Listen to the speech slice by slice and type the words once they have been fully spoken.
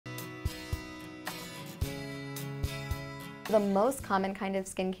The most common kind of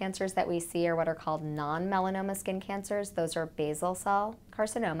skin cancers that we see are what are called non-melanoma skin cancers. Those are basal cell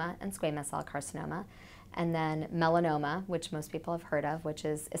carcinoma and squamous cell carcinoma. And then melanoma, which most people have heard of, which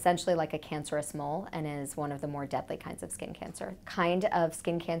is essentially like a cancerous mole and is one of the more deadly kinds of skin cancer. Kind of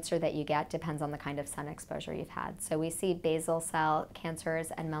skin cancer that you get depends on the kind of sun exposure you've had. So we see basal cell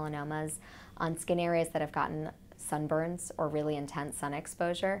cancers and melanomas on skin areas that have gotten sunburns or really intense sun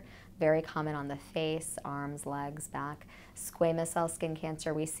exposure. Very common on the face, arms, legs, back. Squamous cell skin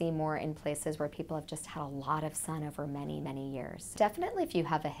cancer we see more in places where people have just had a lot of sun over many, many years. Definitely if you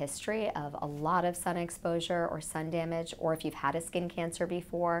have a history of a lot of sun exposure or sun damage, or if you've had a skin cancer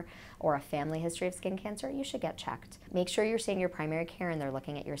before or a family history of skin cancer, you should get checked. Make sure you're seeing your primary care and they're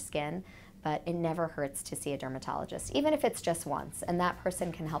looking at your skin, but it never hurts to see a dermatologist, even if it's just once, and that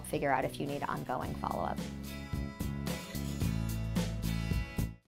person can help figure out if you need ongoing follow-up.